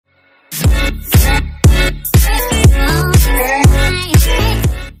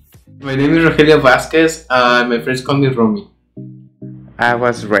My name is Rogelio Vazquez. My friends call me Romy. I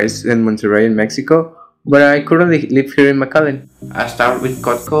was raised in Monterrey in Mexico, but I currently live here in McAllen. I started with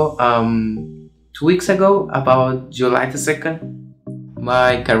Cotco 2 weeks ago, about July the 2nd.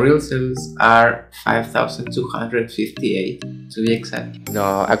 My career sales are 5,258 to be exact.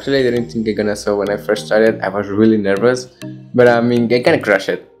 No, actually I didn't think I'm gonna sell when I first started. I was really nervous, but I kind of crushed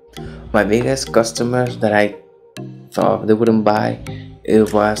it. My biggest customers that I thought they wouldn't buy,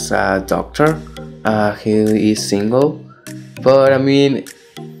 it was a doctor. He is single, but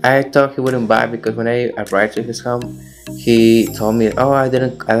I thought he wouldn't buy because when I arrived to his home, he told me, "Oh, I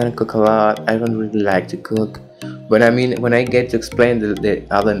didn't cook a lot. I don't really like to cook." But when I get to explain the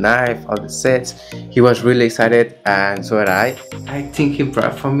other knife, all the sets, he was really excited, and so did I. I think he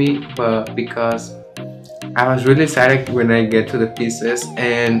brought for me, but because I was really excited when I get to the pieces,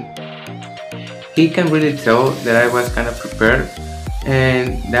 and he can really tell that I was kind of prepared,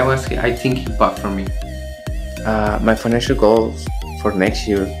 and that was, I think, he bought for me. My financial goals for next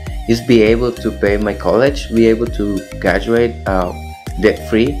year is be able to pay my college, be able to graduate debt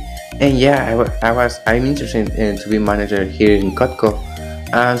free, and yeah, I'm interested in to be manager here in Cotco.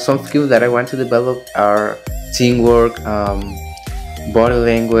 And some skills that I want to develop are teamwork, body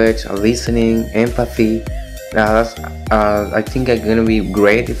language, listening, empathy. I think I'm gonna be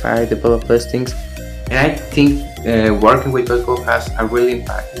great if I develop those things. And I think working with Cotco has really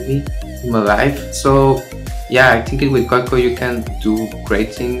impacted me in my life. So yeah, I think with Cotco you can do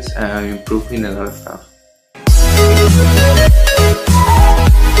great things and improve in a lot of stuff.